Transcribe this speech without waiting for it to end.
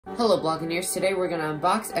Hello Blogineers, today we're going to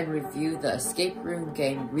unbox and review the escape room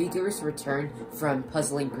game Reager's Return from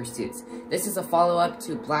Puzzling Pursuits. This is a follow-up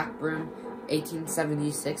to Black Room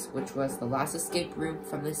 1876, which was the last escape room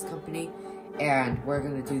from this company, and we're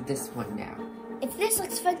going to do this one now. If this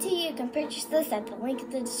looks fun to you, you can purchase this at the link in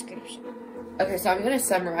the description. Okay, so I'm going to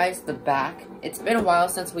summarize the back. It's been a while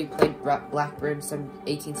since we played Black Room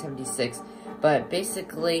 1876, but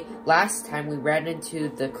basically, last time we ran into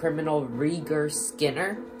the criminal Reager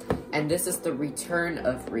Skinner, and this is the return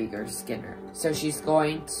of Reager Skinner. So she's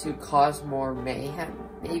going to cause more mayhem,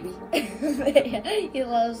 maybe? He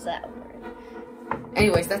loves that word.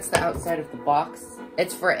 Anyways, that's the outside of the box.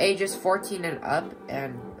 It's for ages 14 and up,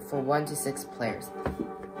 and for 1 to 6 players.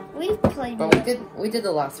 We've played But we did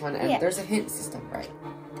the last one, and yeah. There's a hint system, right?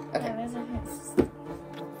 Okay. Yeah, there's a hint system.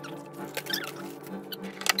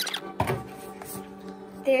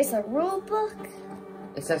 There's a rule book.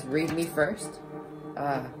 It says read me first.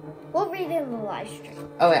 We'll read it in the live stream.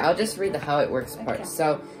 Oh wait, I'll just read the how it works part. Okay.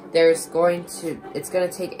 So it's going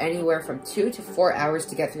to take anywhere from 2 to 4 hours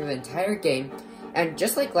to get through the entire game. And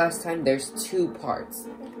just like last time, there's 2 parts.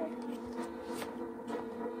 Okay.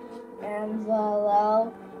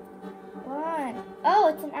 Envelope 1. Oh,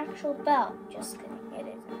 it's an actual bell. Just kidding, it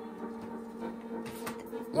isn't.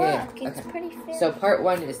 Yeah, Look, it's pretty fancy. So part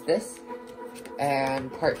 1 is this,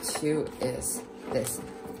 and part 2 is this.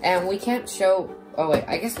 And we can't show. Oh wait,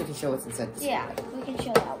 I guess we can show what's inside this. Yeah, we can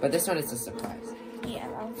show that. But this one is a surprise. Yeah,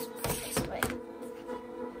 that one's this way.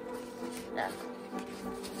 Look.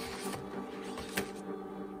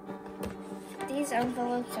 These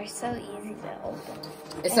envelopes are so easy to open.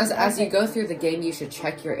 It says as you go through the game, you should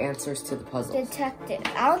check your answers to the puzzles. Detective.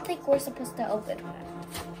 I don't think we're supposed to open them.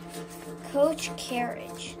 Coach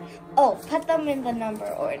carriage. Oh, put them in the number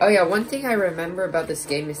order. Oh yeah, one thing I remember about this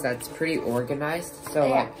game is that it's pretty organized. So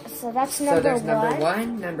yeah, so that's number 1. So there's number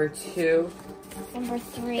 1, number 2. Number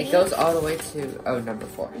 3. It goes all the way to number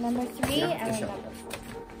 4. Number 3 Yeah, and sure. number 4.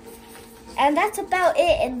 And that's about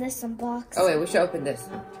it in this unboxing. Oh wait, we should open this.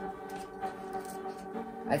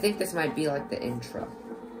 I think this might be like the intro.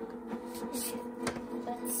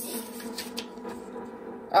 Let's see.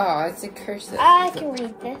 Oh, it's in cursive. I can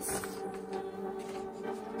read this.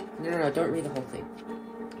 No, don't read the whole thing.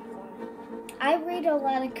 I read a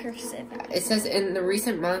lot of cursive. It says, in the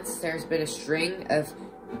recent months, there's been a string of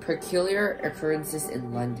peculiar occurrences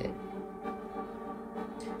in London.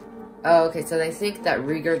 Oh, okay, so they think that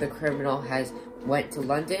Reager, the criminal, went to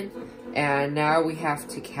London, and now we have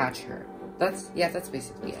to catch her. That's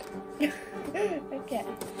basically it. Okay.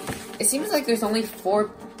 It seems like there's only 4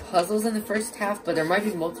 puzzles in the first half, but there might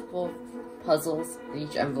be multiple puzzles in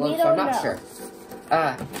each envelope, so I'm not sure.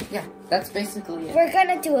 Yeah, that's basically it. We're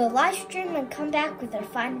gonna do a live stream and come back with our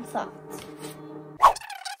final thoughts.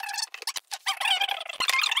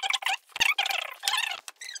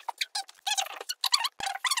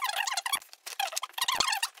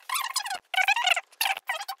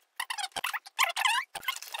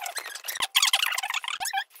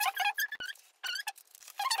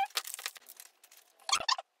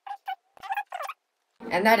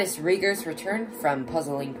 And that is Reager's Return from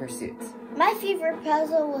Puzzling Pursuits. My favorite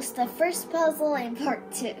puzzle was the first puzzle in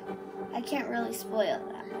part 2. I can't really spoil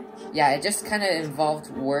that much. Yeah, it just kind of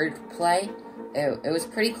involved wordplay. It was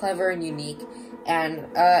pretty clever and unique, and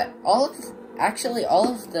all of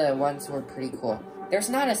the ones were pretty cool. There's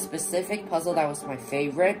not a specific puzzle that was my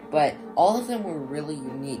favorite, but all of them were really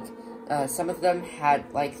unique. Some of them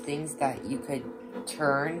had like things that you could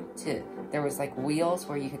turn to. There was like wheels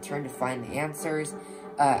where you could turn to find the answers.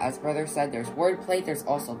 As brother said, there's wordplay. There's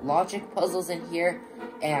also logic puzzles in here,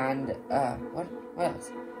 and what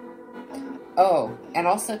else? Oh, and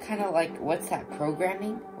also kind of like, what's that,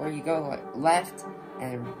 programming, where you go like left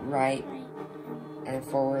and right and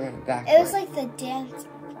forward and backward. It was like the dance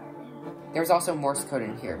part. There's also Morse code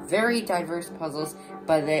in here. Very diverse puzzles,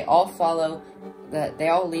 but they all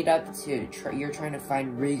lead up to you're trying to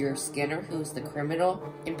find Reager Skinner, who's the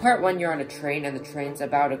criminal. In part 1, you're on a train, and the train's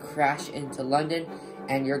about to crash into London,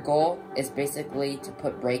 and your goal is basically to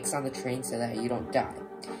put brakes on the train so that you don't die.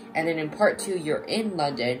 And then in part 2, you're in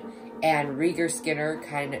London, and Reager Skinner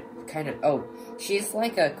she's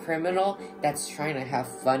like a criminal that's trying to have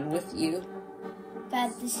fun with you. But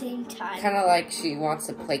at the same time, Kind of like she wants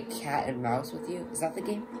to play cat and mouse with you. Is that the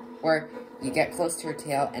game? Where you get close to her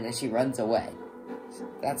tail and then she runs away.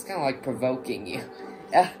 That's kind of like provoking you.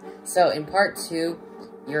 So in part 2,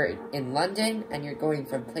 you're in London and you're going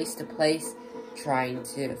from place to place trying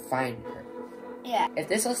to find her. Yeah. If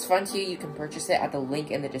this looks fun to you, you can purchase it at the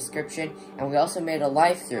link in the description. And we also made a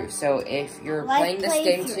live through. So if you're playing this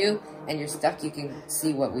game too and you're stuck, you can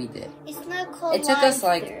see what we did. It's not called It took live us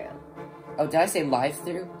like... through. Oh, did I say live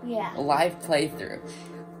through? Yeah. A live playthrough.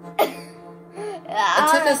 It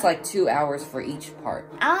took us like 2 hours for each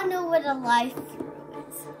part. I don't know what a live through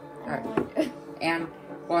is. Alright. And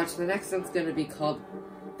watch, the next one's going to be called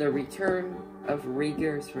The Return of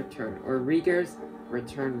Reager's Return. Or Reager's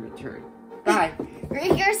Return. Bye.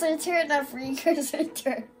 Reager's Return of Reager's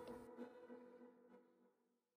Return.